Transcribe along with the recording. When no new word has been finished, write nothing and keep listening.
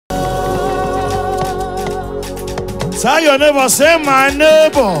Tell your neighbor, say my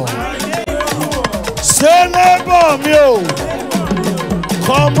neighbor. Say neighbor, me.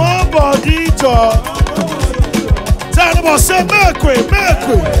 Come on, body, Joe. Tell neighbor, say make way.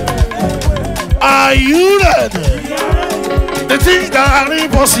 Are you ready? The things that are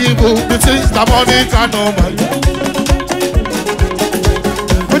impossible, the things that money cannot buy.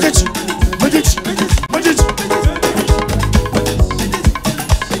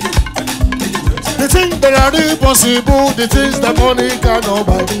 The things that are impossible, the things that money cannot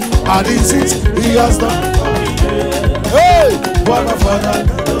buy. And the things he has done. Hey, what a father.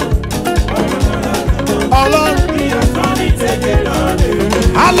 Allah.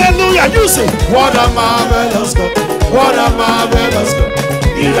 Hallelujah, you say, what a marvelous God. What a marvelous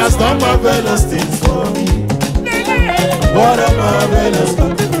God. He has done marvelous things for me. What a marvelous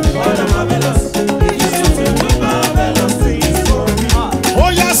God. What a marvelous. He has done marvelous things for me.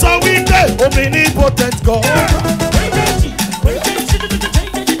 Oh yes, I will say, omnipotent God.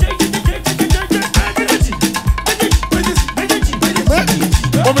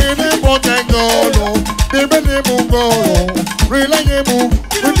 Omnipotent God. Dependable God. Reliable.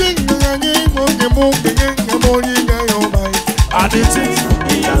 And it is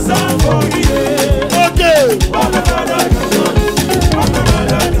he has done for me. Okay. What a father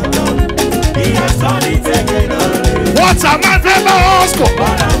he has done it again. What a marvelous God.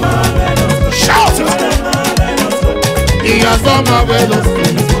 What a marvelous God. Shout it. What a marvelous God. He has done marvelous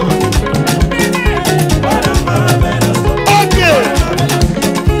things for me. What a marvelous God. Okay.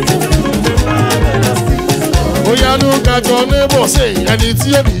 Oh yeah, look at your neighbor, say, and it's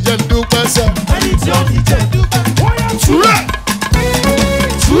your DJ do person. And it's your DJ do person. True.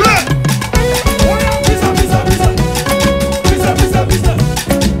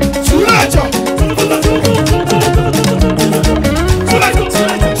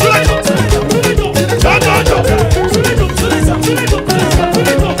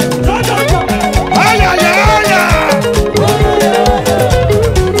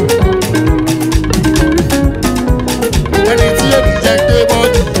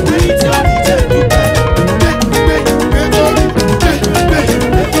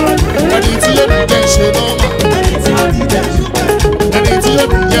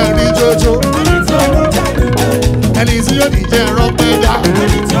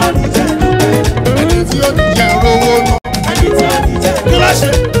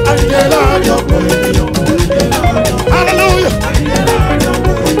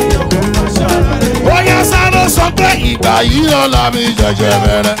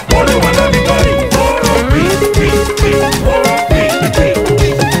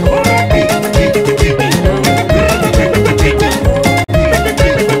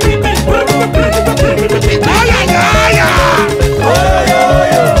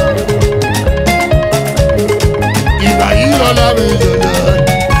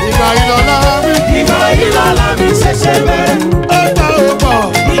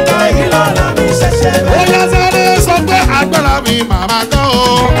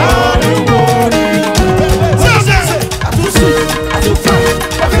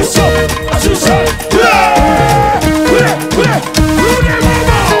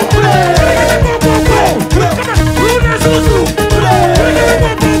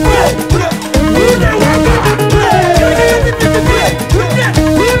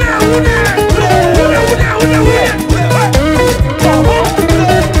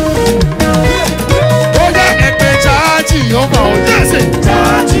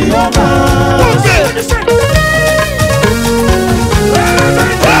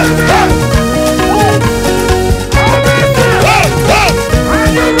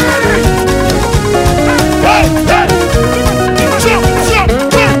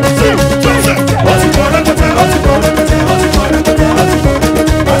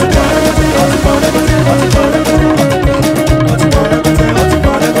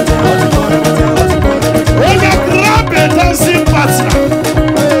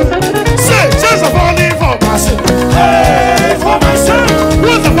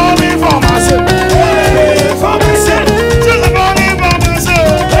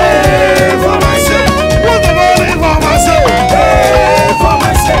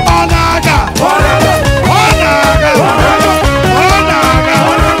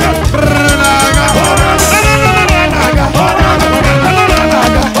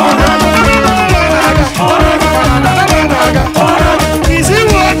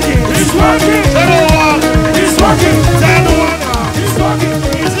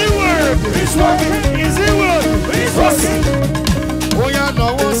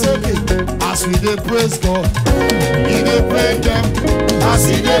 praise God. He dey bring them, as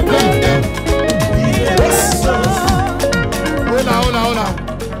he dey bring them. He dey bless us.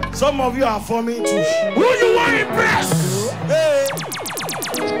 Some of you are forming too. Who you want to impress? Hey.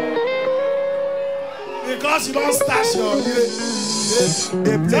 Because you don't start your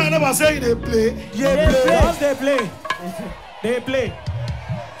they play. I never say they play. They play. They play.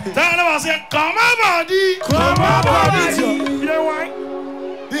 I never say come on body. Come on body. You know why?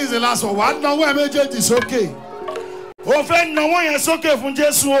 This is the last one. One now where major is okay. Oh friend, no one is okay from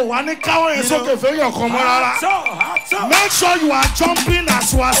Jesus. One cow is okay for your comrade. Make sure you are jumping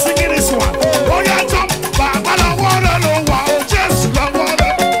as you are singing this one. Oh yeah, jump. Baba water no wow. Jesus water.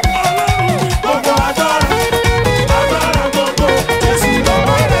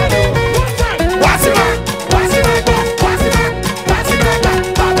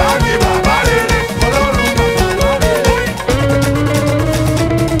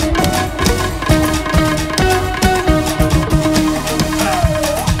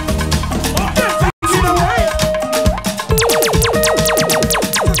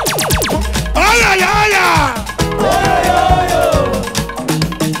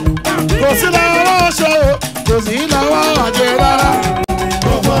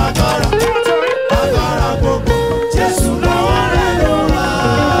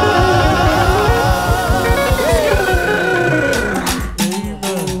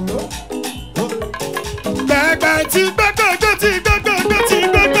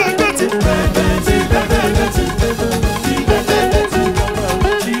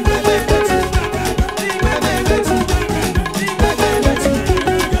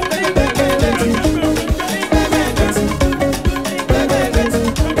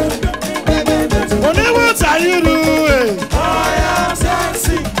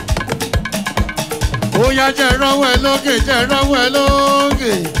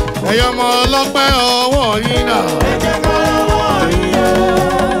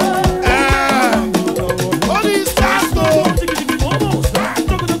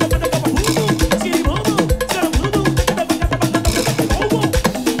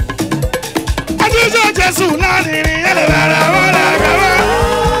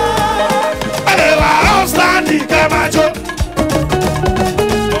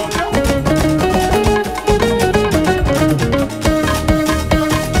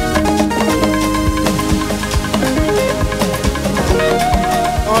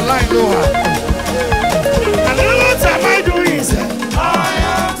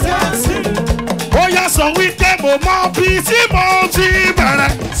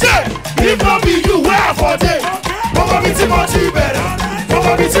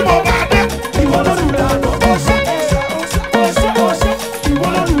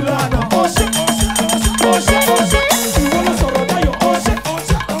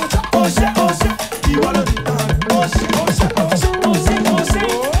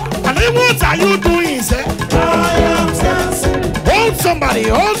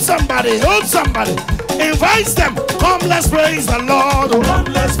 Somebody, invite them. Come, let's praise the Lord. Come,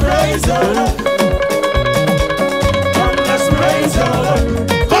 let's praise the Lord. Come, let's praise the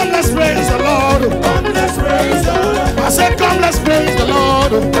Lord. Come, let's praise the Lord. Come, let's praise the Lord. I said, come, let's praise the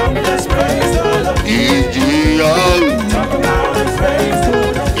Lord. Come, let's praise the Lord. Come, let's praise the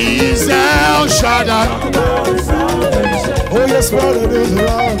Lord. He's El Shaddai. Oh yes, brother, is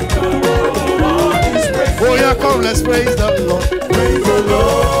Lord. Oh yeah, come, let's praise the Lord. Praise the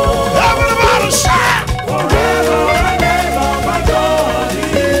Lord. Forever and ever, my God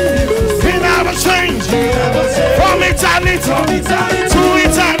is. He never changes. From eternity to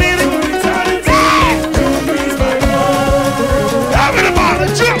eternity. Everybody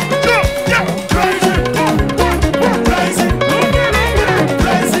jump, yeah. Praise Him, praise Him,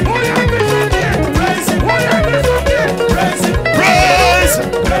 praise Him, praise Him, praise Him, praise Him, praise Him,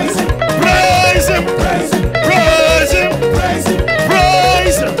 praise Him, praise Him, praise Him, praise Him, praise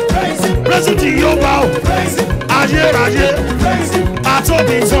Him, praise Him, praise Him, Jehovah. Praise Him, praise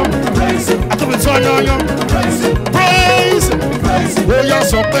Him, praise Him. Oh, you're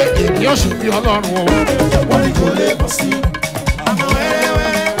so big, you should be alone. What you call it, see? I'm a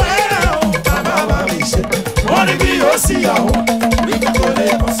what if you see? We can call it,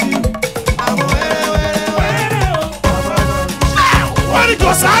 see? I'm a what it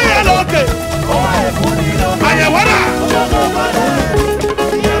goes, I am okay. Oh, I am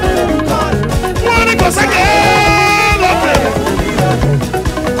what it goes again.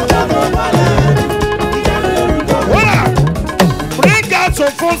 Bring out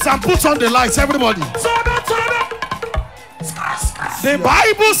your phones and put on the lights, everybody. The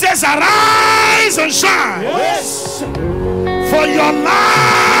Bible says, arise and shine. Yes. For your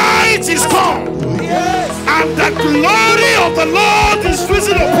light is come. Yes. And the glory of the Lord is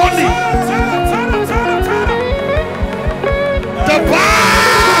risen upon thee. The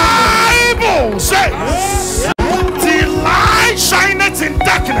Bible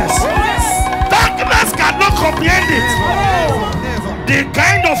The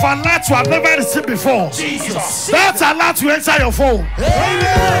kind of alert you have never received before. Jesus. That alert will enter your phone.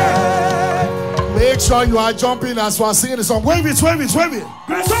 Make sure you are jumping as we are singing the song. Wave it, wave it, wave it.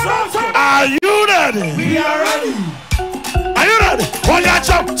 Are you ready? We are ready. Are you ready? When you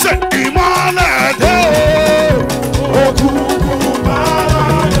jump, say Imole.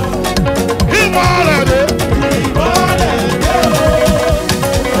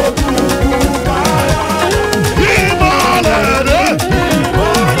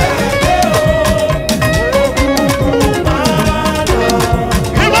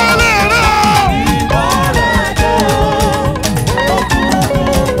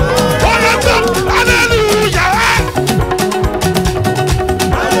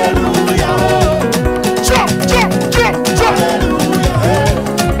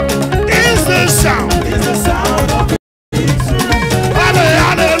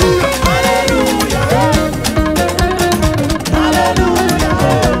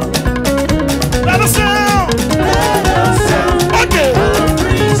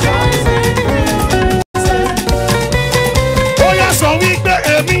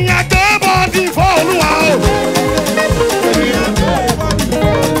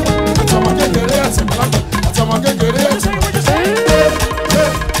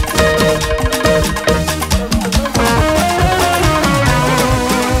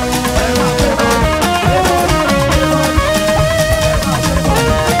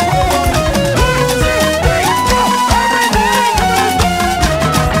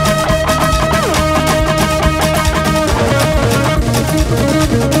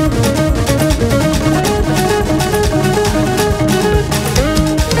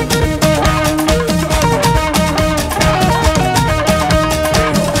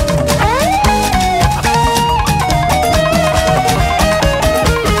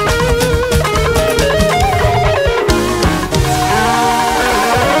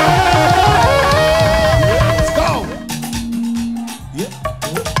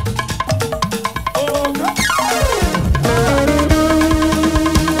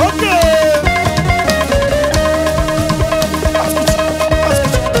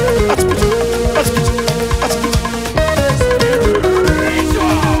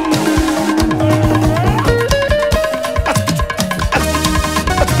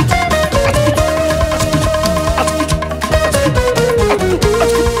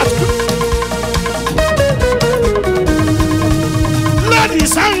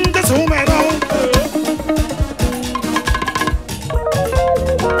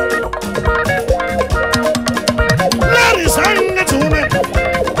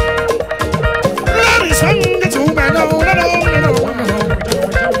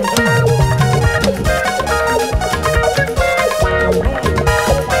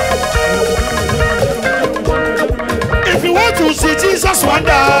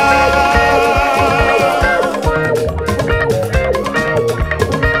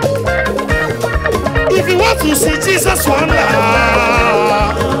 You see Jesus wonder.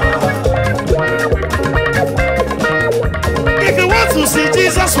 If you want to see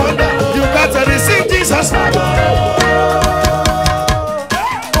Jesus wonder, you better receive Jesus wonder.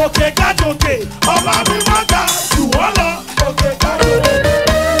 Okay, God, okay. Oh, my mother, you wanna? Okay, God, okay.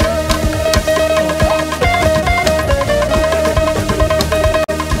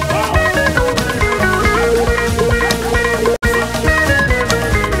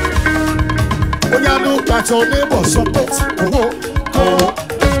 At your neighbor, support.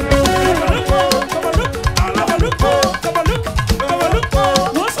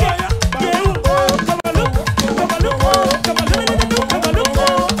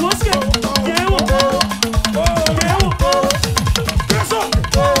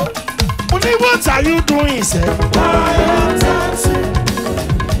 What are you doing, sir? I am dancing.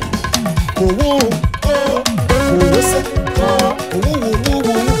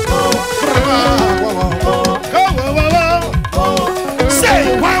 Say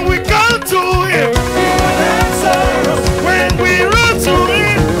when we go to him, when we run to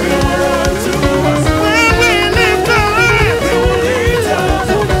him, when we lift our hands,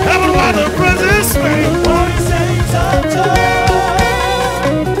 everyone will praise his name.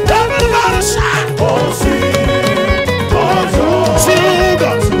 Everybody shout, oh sing, oh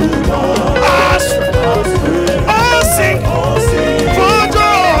God, oh sing, for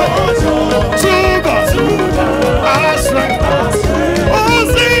joy, to God, our strength.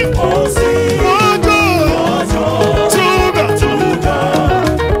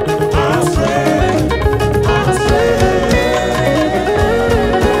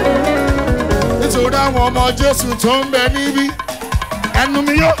 Ọmọ Jésù tó ń bẹ níbí ẹnu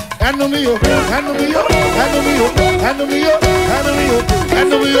mi yó. enemy,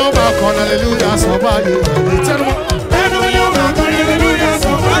 back on hallelujah, somebody. Tell them, enemy, back on hallelujah,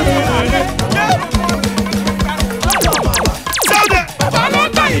 somebody. Tell them,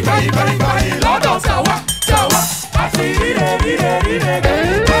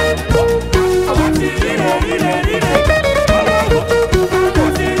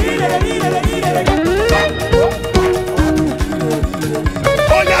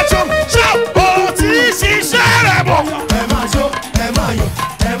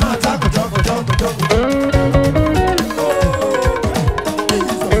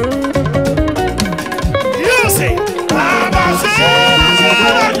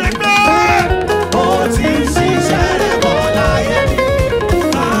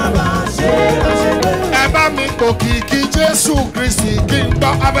 Okiki Jesu Christi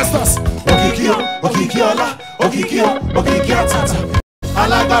Kingdom Avestas. Okiki Ola, Okiki Atata.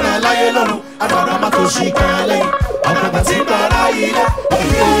 Alágbára láyé lọ́run, agbára má tó ṣì kan lẹ́yìn. Ọmọ àgbà tí gbára yìí lẹ́.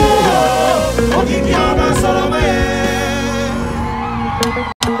 Okiki ọmọ sọ̀rọ̀ mẹ́ẹ̀.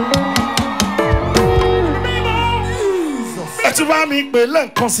 Ẹ tún bá mi pè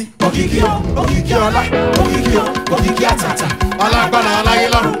lẹ́ẹ̀kan sí. Okiki Ola, Okiki Atata. Alágbára láyé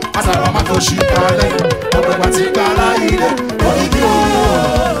lọ́run, agbára má tó ṣì kan lẹ́yìn.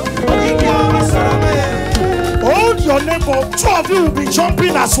 Hold your neighbor. Two of you will be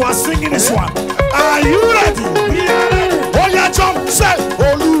jumping as we are singing this one. Are you ready? We are ready. Oh yeah, jump. Say,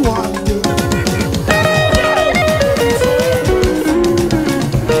 Oluwa.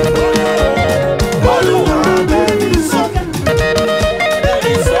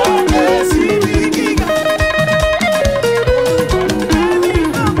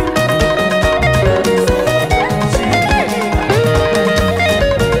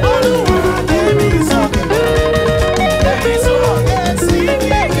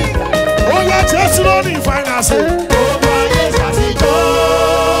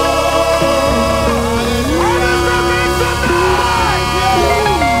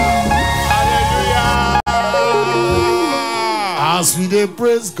 As we dey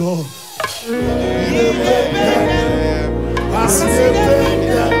praise God, as we dey thank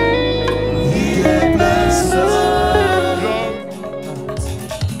God, He bless us.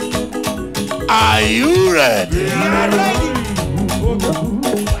 Are you ready?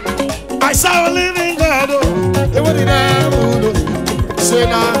 I saw a living God. Say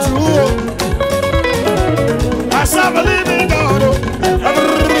not true. I saw a living God.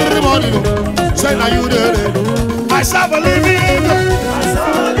 Everybody say now you did it. I saw a living God. I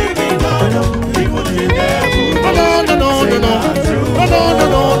saw a living God. He would be there. No. I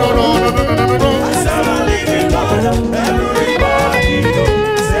saw a living God. Everybody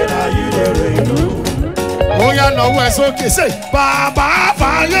say now you did it. Oh yeah, no, it's okay. Say Baba,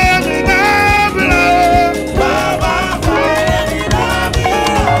 fire me now. Baba, fire me now.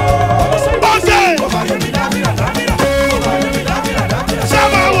 Okay.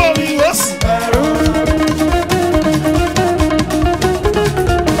 Sama wo mi was.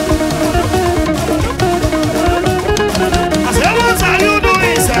 What are you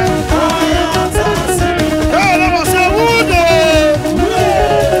doing, sir?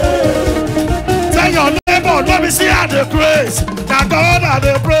 Tell your neighbor, let me see how the praise. Now God are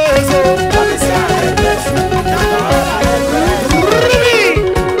the praise. Let me see how the praise. Now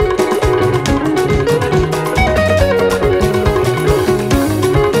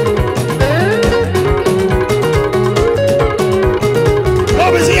God are the praise.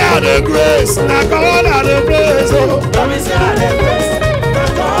 Let me see how the grace. Now God are the praise. Let me see how the grace. Now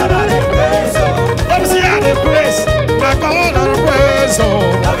God are the praise. Let me see how the grace. Now God are the praise.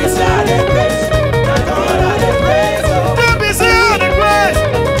 Let me see how the grace. Now God are the praise. Let me see how the grace.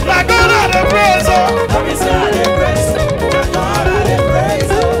 Now God are the praise. Let me see how the grace. Now God are the praise.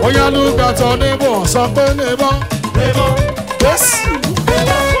 Oh yeah, look at your neighbor. Something neighbor. Yes.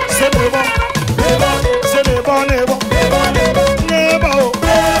 Say neighbor. Say neighbor.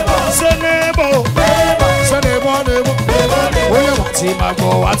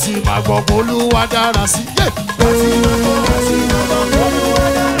 Wati magbo Olúwa dára sí. Hold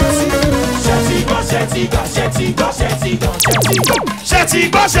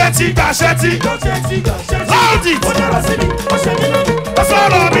it.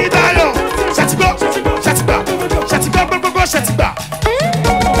 Sọ̀rọ̀ mi dayọ̀. Ṣètìgbọ́.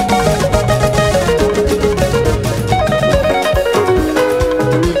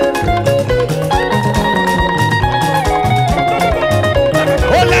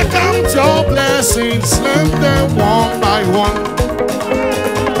 Your blessings, name them one by one.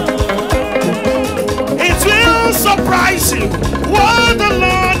 It will surprise you what the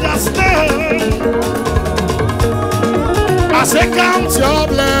Lord has say count your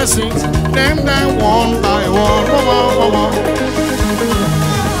blessings, name them one by one.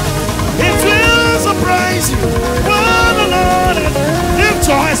 It will surprise you. What the Lord is. Lift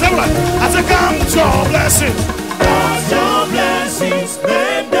your hands, everyone. I say count your blessings. Count your blessings,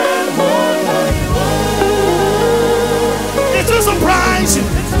 name them one by one. It will surprise you. It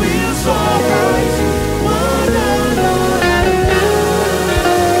will surprise you.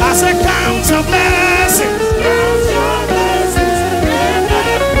 I say count your blessings. Count your blessings, name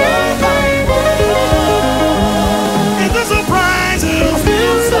them one by one. It will surprise you. It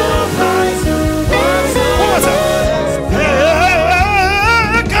will surprise you. One more time.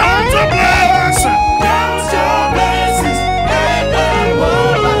 Yeah, count your blessings. Count your blessings, name them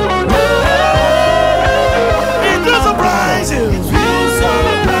one by one. It will surprise you. It will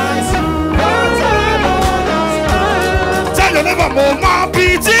surprise you. Tell your neighbor, Mama,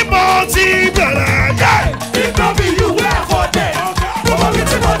 pity, multi, better. Yeah. It don't be you where for them. Over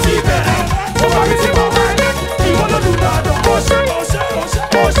with him on TV. Over with him on my neck. He wanna do that. Oh shit, oh shit, oh shit,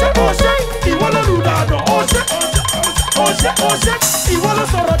 oh shit, oh shit. He wanna do that. Oh shit, oh shit, oh shit, oh shit. He wanna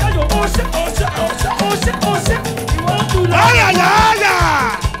sorrow that. Oh shit, oh shit, oh shit, oh shit, oh shit. He wanna do that. Ay, ay, ay, ay.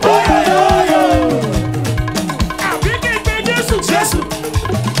 Oh yeah, oh yeah. Ah, we can get Jesus, Jesus,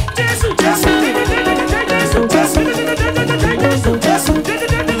 Jesus, Jesus, Jesus,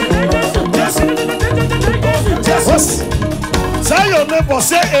 Yes. Tell your neighbor,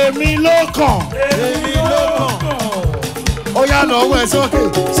 say, Èmi ló kàn. Èmi ló kàn. Ó yá lọ́wọ́ ẹ̀ sókè,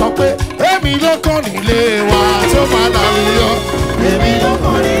 sọ pé èmi ló kàn nílé wa tó máa lálùyọ. Èmi ló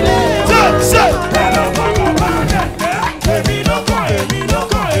kàn nílé wa. Ṣé. Èmi ló kàn, èmi ló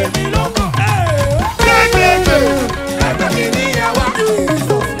kàn, èmi ló kàn. Gbégbégbé. Ẹgbẹ́ mi ní ẹwà.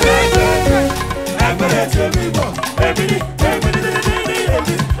 Gbégbégbé. Ẹgbẹ́ rẹ̀ ti èmi bọ̀. Èmi ní, èmi ní,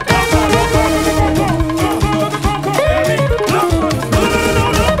 èmi.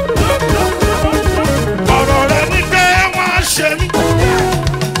 Ọ̀rọ̀ rẹ̀ ní pé wọ́n á ṣe mí,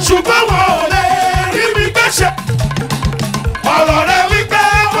 ṣùgbọ́n wọn ò lè rí mi gbéṣẹ́. Ọ̀rọ̀ rẹ̀ wí pé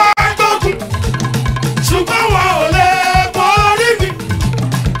wọ́n á gbógun, ṣùgbọ́n wọn ò lè borí mi.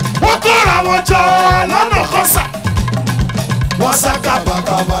 Wọ́n kóra wọn jọ lọ́nà kọ́sà, wọ́n sá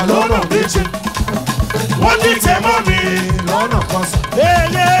kàbàkàbà lọ́nà méje. Wọ́n ní tẹ̀mọ́ mi lọ́nà kọ́sà.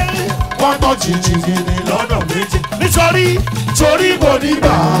 Wọ́n tọ́ jìjìjìnì lọ́nà méje. Nítorí torí mo ní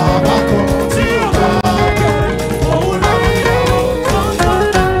bàbá kan tí ó bá bẹ̀rẹ̀ òun náà ní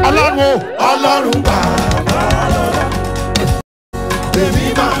Ọlọ́run bàbá lọ́la. Èmi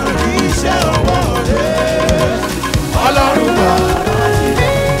máa rí iṣẹ́ ọwọ́ rẹ̀. Ọlọ́run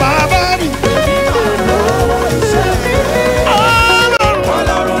bàbá mi. Èmi máa lọ́wọ́ iṣẹ́ rẹ̀.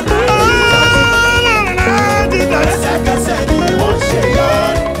 Ọlọ́run náà ní ẹsẹ̀kẹsẹ̀ ni wọ́n ṣe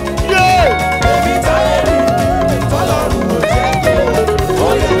yọrí. Èmi táyé rí Ọlọ́run ò jẹ́ kí ó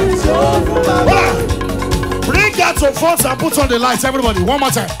yẹ tí ó fún bàbá. Bring that to front and put on the lights, everybody. One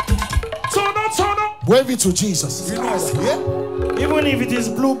more time. Turn up, turn up. Wave it to Jesus. Even if it is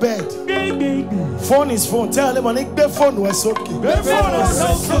bluebird. Phone is phone. Tell them, the phone was okay.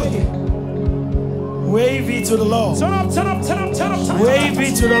 Wave it to the Lord. Turn up, turn up, turn up, turn up. Wave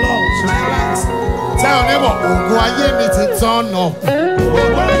it to the Lord. Tell your neighbor, turn up.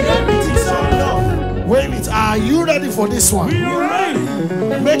 Wave it. Are you ready for this one? We are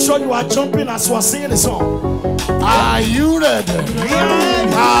ready. Make sure you are jumping as you are singing the song. Are you ready?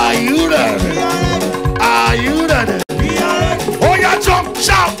 Are you ready? Are you ready? Oh yeah, jump,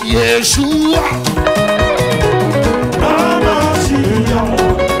 shout, Yeshua.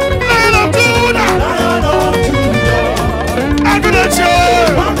 Lion of Judah.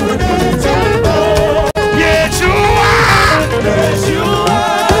 Yeshua.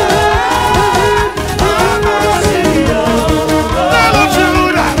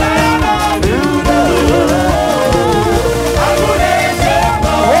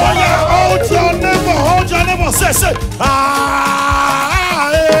 Say,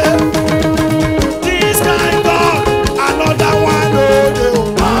 this kind God, another one,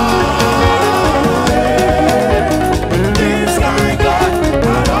 this kind God,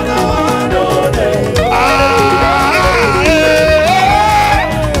 another one,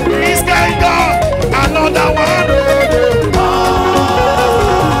 this kind God, another one,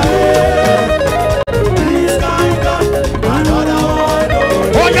 this kind God, another one.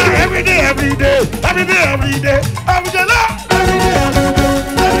 Oh yeah, every day, every day, every day, every day.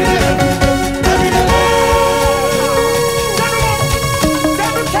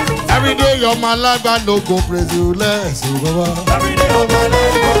 Every day of my life, I no go praise you less. Every day of my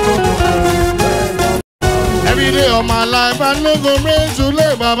life, I no go praise you less. Every day of my life, I no go praise you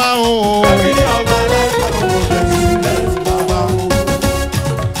less, Baba. Oh. Every day of my life, I no go praise you less, Baba.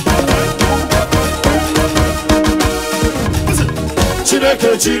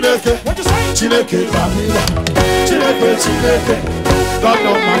 Chineke, Chineke, Chineke, Kamila, Chineke, Chineke, God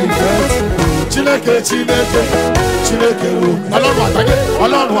of manifest, Chineke, Chineke, Chineke, Ọlọ́run àtàyè,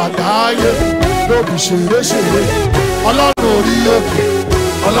 Ọlọ́run àtàyè, lóbi ṣeré, Ọlọ́run orí òkè,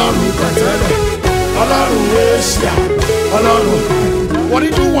 Ọlọ́run pẹ̀tẹ́lẹ̀, Ọlọ́run Asia, Ọlọ́run. What he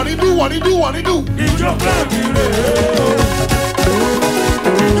do, what he do, what he do, what he do? Ìjọba ìrè.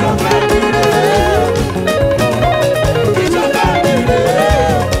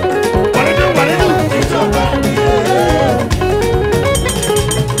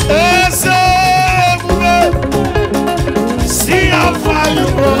 See how far you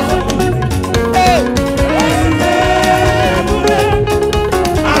brought. Hey.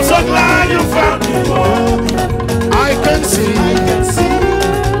 I'm so glad you found me. I can see, I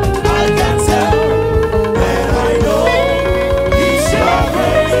can tell, and I know it's your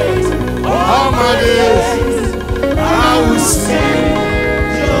grace. All my days, I will sing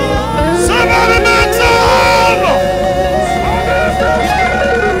your. Somebody mental.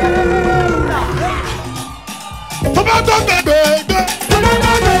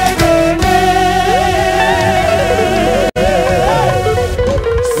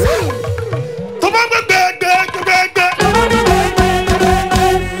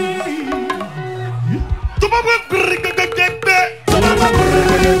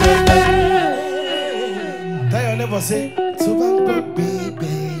 Tell your neighbor, say,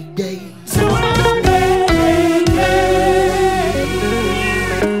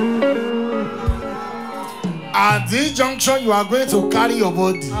 at this junction, you are going to carry your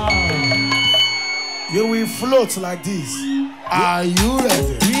body. you will float like this. Are you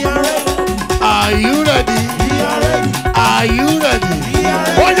ready? We are ready. Are you ready? We are ready. Are you ready? We are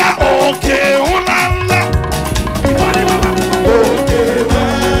ready. Oh yeah, okay,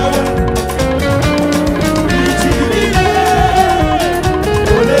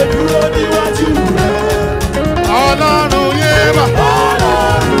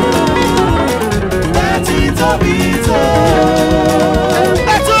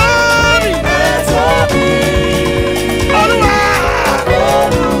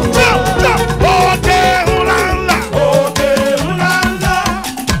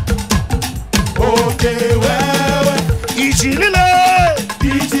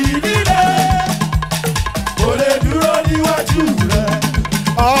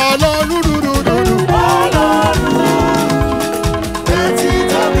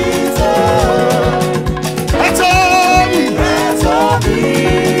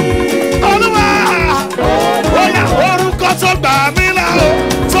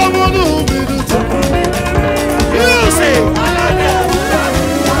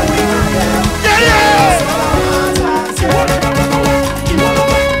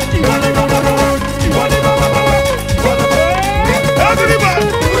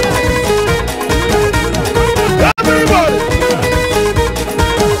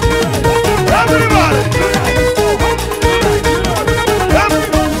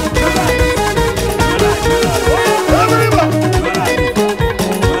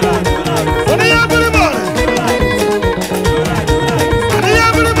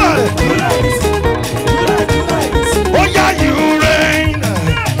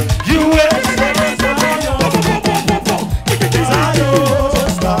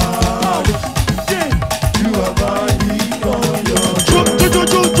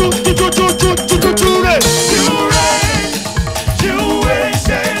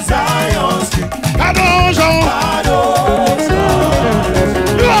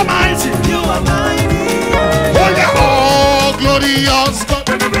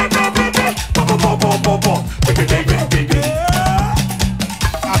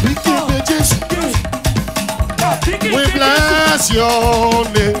 we bless your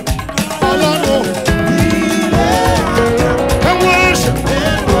name. Ọlọ́run. And worship.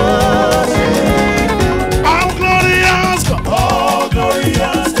 Our glorious God. Oh,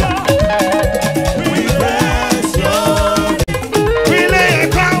 glorious God. We bless your name. We lay a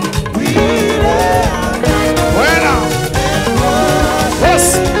crown. We lay a crown. Well now. Yes.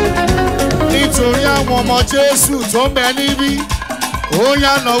 Nítorí àwọn ọmọ Jésù tó ń bẹ níbí, ó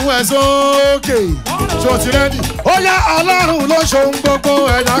yá nawọ́ ẹ sókè. Ṣó ti rẹ́dì? Ó yá Ọlọ́run ló ṣohun gbogbo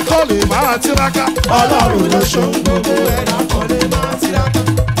ẹ̀dá kò lè máa tiraka. Ọlọ́run ló ṣohun gbogbo ẹ̀dá kò lè máa tiraka.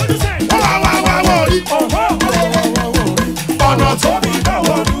 Wá wọ̀rí. Ọ̀nà tó bí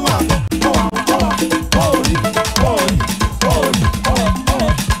báwo lù wá.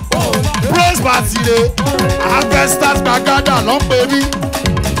 Praise party re, Harvesters Gbàgádà ló ń pè mí.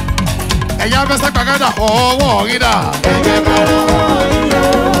 Ẹ̀yin Harvesters Gbàgádà ọwọ́ rí dà. Ẹ̀jẹ̀ bẹ̀rẹ̀ ọwọ́ rí dà.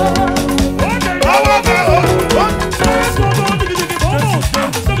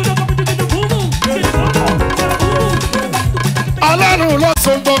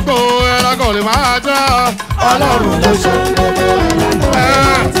 tó ń gbogbo ẹranko lè máa já. Ọlọ́run ló ṣe gbogbo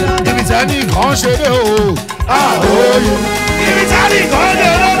ẹranko. Ibi tí ẹnì kan ṣe dé o. Àhóyè. Ibi tí ẹnì kan dé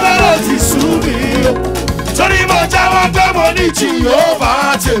lọ́gbọ́dọ̀ ti sú mi o. Torí mo jáwọ́ pé mo ní tí yóò bá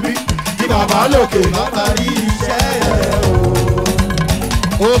tèmi. Kí bàbá lókè má parí iṣẹ́ rẹ̀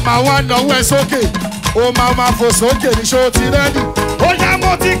o. Ó máa wá náwó ẹ sókè. Ó máa fò sókè ní ṣó ti rẹ́dì. Ó yá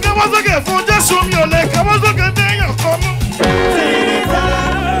mo ti káwọ́ sókè fún Jésù mi ò lè káwọ́ sókè déyàn kan mọ́.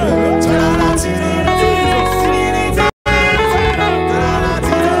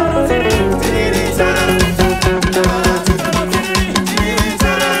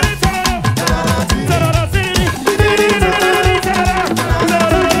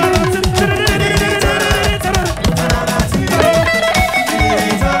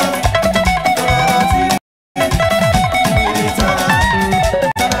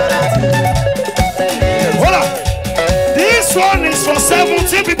 This one is for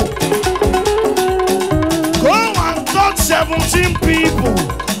 17 people. Go and touch 17 people.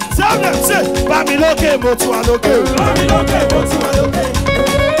 Tell them, say, Bamiloke Motualoke. Bamiloke Motualoke.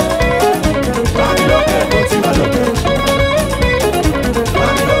 Bamiloke Motualoke.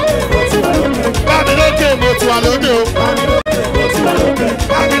 Bamiloke Motualoke. Bamiloke Motualoke.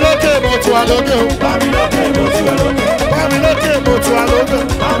 Bamiloke Motualoke. Bamiloke Motualoke. Bamiloke Motualoke.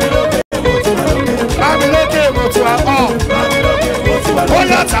 Bamiloke Motualoke. Ó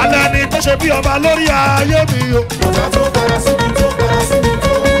yàtọ̀ lẹ́ni tó ṣe bí ọba lórí ayé mi o. Ọ̀gá tó kára sí mi tó kára sí mi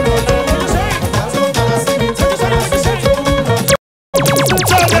tó wúlò tó wúlò. Ọ̀gá tó kára sí mi tó kára sí mi tó wúlò.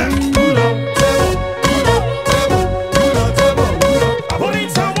 Tẹ́lẹ̀. Wúlò tẹ́bọ̀ wúlò tẹ́bọ̀ wúlò tẹ́bọ̀ wúlò. Àbórí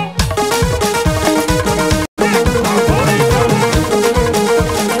ìtàwọn.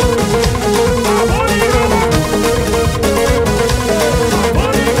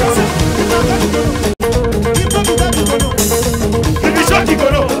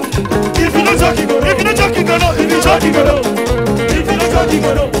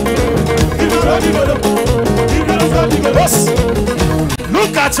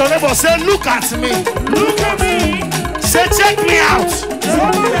 Look at your neighbor, say, look at me. Look at me. Say, check me out.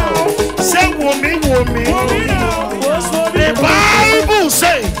 Say, woman, woman. The Bible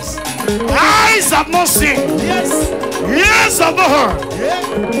says, eyes have not seen, ears have not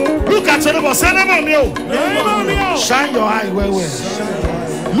heard. Look at your neighbor, say, neighbor me. Shine your eye well,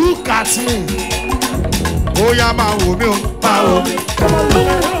 well. Look at me. Oh, yeah, my woman. Máa wò mí. Come on, look.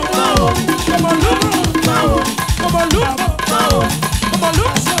 Come on, look. Máa wò mí. Come on, look. Máa wò mí. Come on,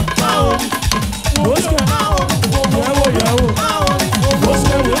 look. Máa wò mí. What's going Máa wò mí. on? Máa wò mí. What's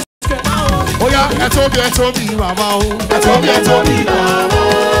going on? Máa wò mí. Oh, yeah, ẹ tóbi, màmá o. Ẹ tóbi bàbá.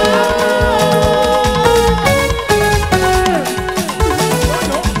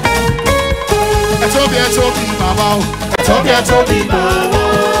 Ẹ tóbi, màmá o. Ẹ tóbi bàbá.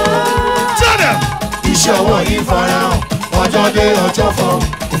 Tell them. Iṣẹ́ ọwọ́ yìí farahàn, ọjọ́ dé ọjọ́ fọ́,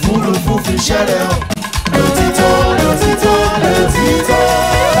 òfurufú fi ṣẹ́rẹ̀ hàn. Lòtítọ́, lòtítọ́, lòtítọ́,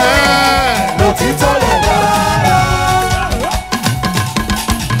 lòtítọ́ lè dára.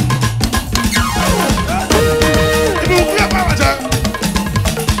 Ibi òkú yẹ pàmò jẹ.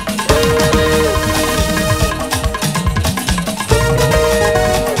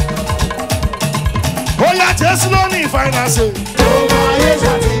 Ó yá Jésù ló ní ìfàyínàṣe. Tó máa yé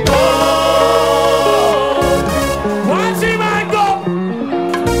ṣàtìgbọ́. What's he man go?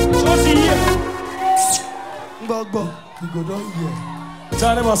 What's he here? Gbọ́gbọ́. Ìgòdó yẹ.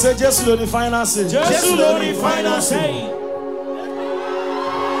 Tell them, say Jésù ló ní ìfàyínàṣe. Jésù lórí finance.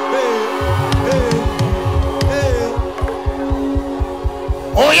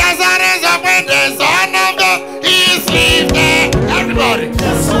 Ó yá sáré sọ pé the son of God is lifted. Everybody.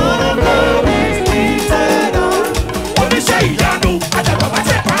 The Son of God is lifted up. Oníṣẹ́ ìyanu, àjàgbàbá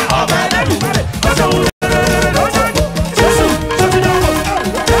tẹ̀ pa ọba ẹlẹ́dùnmọ́lẹ̀. Lọ́sọ̀ òun lọ́sọ̀ Jésù tó ti dáwọ́.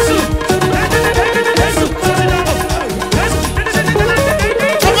 Jésù Jésù tó ti dáwọ́.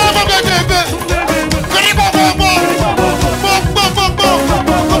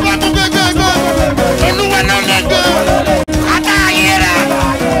 Olúwa ló lè gbé. Ata ayé rẹ̀.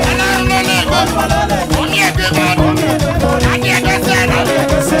 Ọlọ́run ló lè gbé.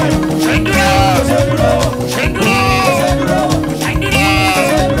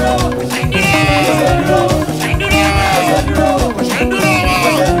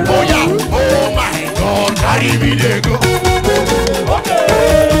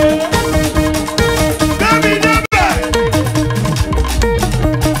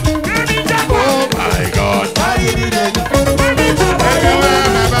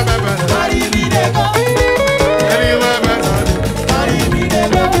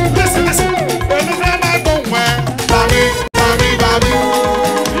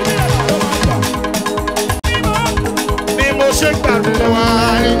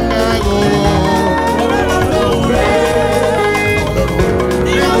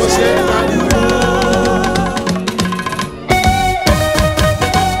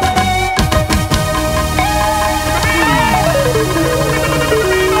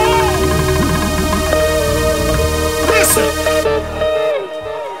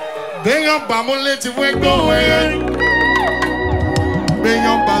 Béèyàn bá mú létí fún ẹgbẹ́ òun ẹ̀yẹ.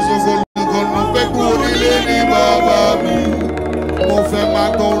 Béèyàn bá sọ̀kò lùkọ̀nà pé kú orílẹ̀ ní bàbá mi. Mo fẹ́ máa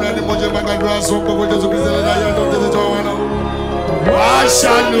gbọ́ orin ẹni mo jẹ́ máa gbàdúrà sọ gbogbo Jésù Kristi lẹ́dá yẹn tó tètè tọ́ wọn náà. Wá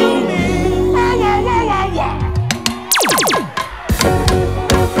ṣàánú mi. Wá.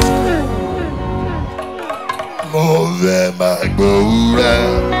 Mo fẹ́ máa gbọ́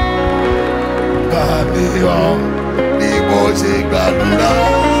orin bàbí ọ ni mo ṣe gbàdúrà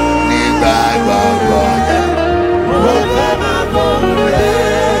nígbà gbọ́gbọ́ yẹn. Mo fẹ́ máa gbọ́ orin.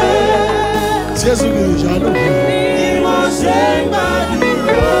 Jésù mi ò ṣàánú mi. Ni mo ṣe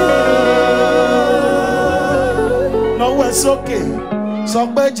gbàdúrà. Náwó ẹ sókè. Sọ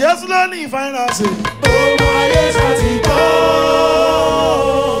pé Jésù ló ní ìfáìnàṣì. Gbogbo ayé ṣàti gbọ́.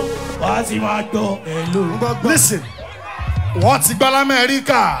 Wá ti máa gbọ́ ẹ̀lú. Listen, wọ́n ti gbọ́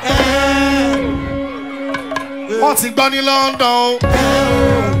l'Amẹ́ríkà. Wọ́n ti gbọ́ ní London.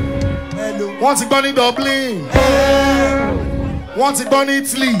 Wọ́n ti gbọ́ ní Dublin. Wọ́n ti gbọ́ ní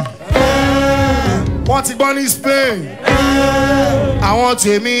Italy. Wọ́n ti gbọ́ ní Spain. Àwọn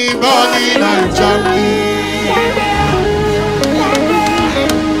tèmi gbọ́ ní Nàìjíríà.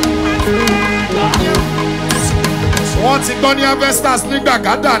 Wọ́n ti gbọ́ ní Avestas ní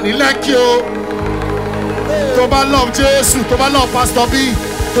Gbàgádà ní Lẹ́kì o. Tó bá love Jésù, tó bá love Pastor B,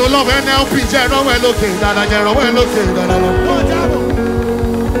 tó love NLP, jẹ́ ìrànwọ́ ẹ lókè dáadáa, jẹ́ ìrànwọ́ ẹ lókè dáadáa.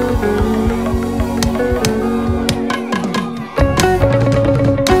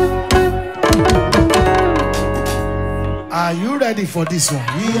 Are you ready for this one?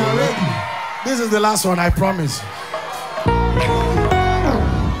 We are ready. This is the last one, I promise.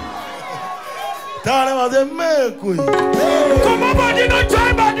 Tell them what they make with. Come on, body, no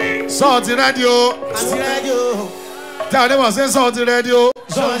try body. Salt radio. Tell them what they salt radio.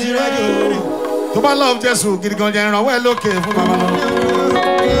 Salt radio. To my love, Jesus, get it going down. Well, okay, for my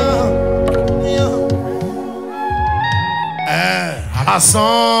love.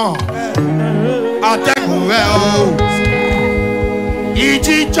 Asán, atẹ́gùn rẹ̀ o.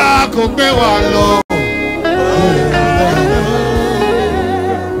 Ìjìjà kò gbé wa lọ.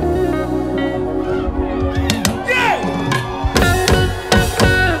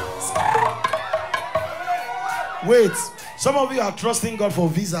 Wait, some of you are trusting God for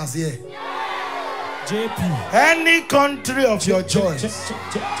visas here. JP. Any country of your choice.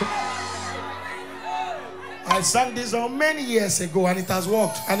 I sang this song many years ago and it has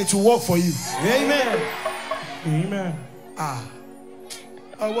worked and it will work for you. Amen. Amen.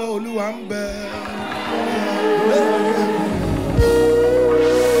 Àwa Olúwa ń bẹ.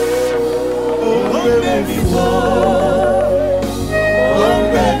 Ó gbé mi fò, ó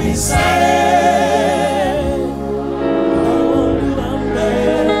gbé mi sáré.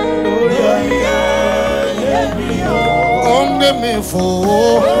 Me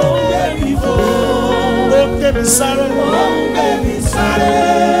for, me sáré, me sáré.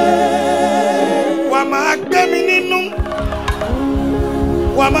 Wà máa gbé mi nínú,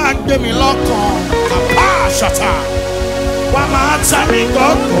 wà máa gbé mi lọ́kàn, àpá àṣàtà. Wà máa ta mi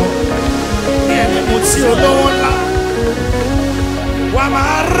gọ́gọ́, ní ẹni mo tí olówó ńlá. Wà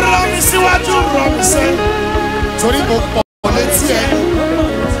máa rán mi síwájú, rán mi sẹ́yìn, torí mo pọ̀ létí ẹ.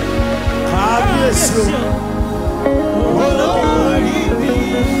 Kábíyèsí o.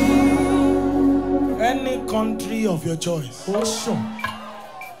 Any country of your choice. Oh, sure.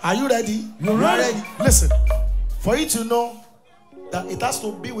 Are you ready? You're ready. Listen, for you to know that it has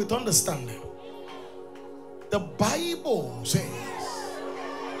to be with understanding. The Bible says,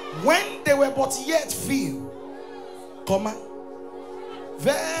 when they were but yet few, comma,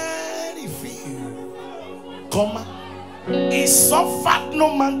 very few, comma, he suffered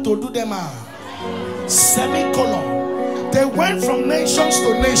no man to do them harm. Semicolon. They went from nations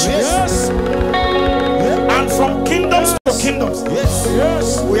to nations. Yes. And from kingdoms to kingdoms. Yes.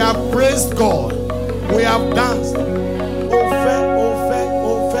 Yes. We have praised God. We have danced.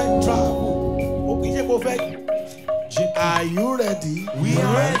 Are you ready? We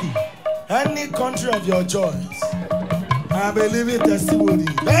are ready. Any country of your choice. I believe in testimony.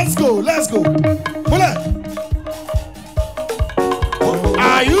 Let's go. Let's go. Pull it.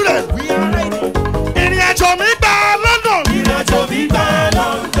 Are you ready? We are ready. Ìrìnàjò mi gba London. Ìrìnàjò mi gba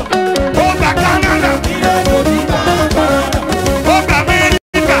London. Ó gba Canada. Ìrìnàjò mi gba Canada. Ó gba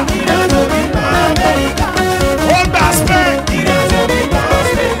America. Ìrìnàjò mi gba America. Ó gba Spain. Ìrìnàjò mi gba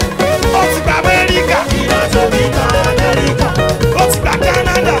Spain. Ó ti gba America. Ìrìnàjò mi gba America. Ó ti gba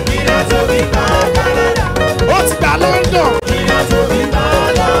Canada. Ìrìnàjò mi gba Canada. Ó ti gba London. Ìrìnàjò mi gba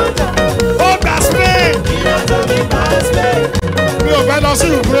London. Ó gba Spain. Ìrìnàjò mi gba Spain. Mi ò fẹ́ lọ sí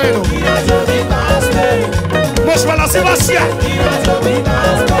Ukraine o. Ìrìnàjò mi gba Spain. oṣù wa lọ sí Russia.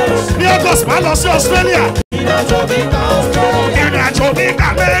 Ní August máa lọ sí Australia. Ìrìnàjò mi ní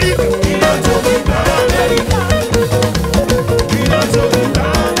Amẹ́ríkà.